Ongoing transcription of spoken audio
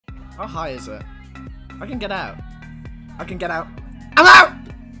How high is it? I can get out. I can get out. I'm out!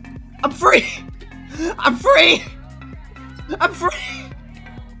 I'm free! I'm free! I'm free!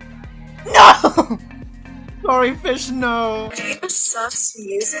 No! Sorry, fish, no. Sucks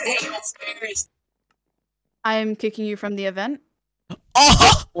music. I'm kicking you from the event.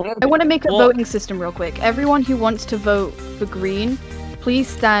 Oh! I want to make a voting system real quick. Everyone who wants to vote for green, please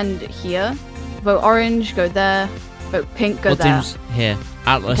stand here. Vote orange, go there. Vote pink, go there. Team's here?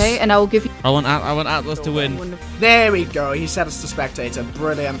 Atlas. Okay, and I will give you. I want Atlas to win. There we go. He set us to spectator.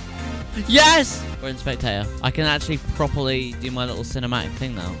 Brilliant. Yes! We're in spectator. I can actually properly do my little cinematic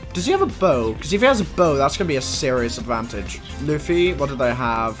thing now. Does he have a bow? Because if he has a bow, that's going to be a serious advantage. Luffy, what do they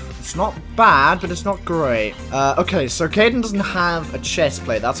have? It's not bad, but it's not great. Okay, so Caden doesn't have a chest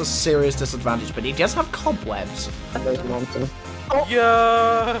plate. That's a serious disadvantage, but he does have cobwebs. Oh.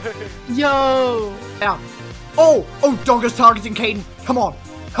 Yo! Yo! Yeah. Oh! Oh, Dogger's targeting Caden. Come on.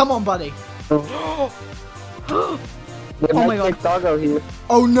 Come on, buddy. Oh my god. Doggo here.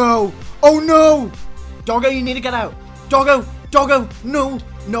 Oh no! Oh no! Doggo, you need to get out. Doggo! Doggo! No!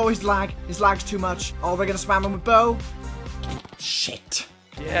 No, his lag's too much. Oh, they're gonna spam him with bow. Shit.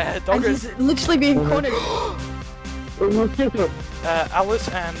 Yeah, And Dogger. he's literally being cornered. Alice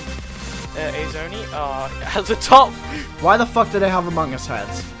and Azoni are at the top. Why the fuck do they have Among Us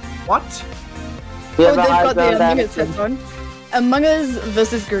heads? What? Oh, they've got the Among Us heads on. Among Us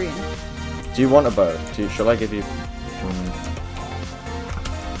versus green. Do you want a bow? Shall I give you...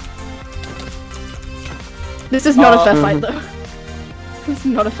 This is not a fair fight, though. This is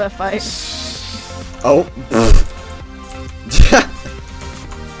not a fair fight. Oh.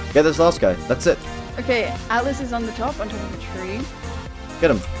 Get this last guy. That's it. Okay, Atlas is on the top, on top of the tree.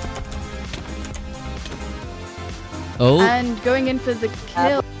 Get him. Oh. And going in for the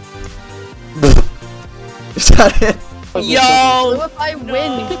kill. Is that it? Yo! So if I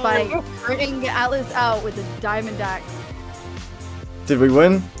win by hurting Atlas out with a diamond axe. Did we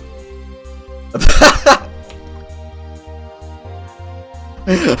win?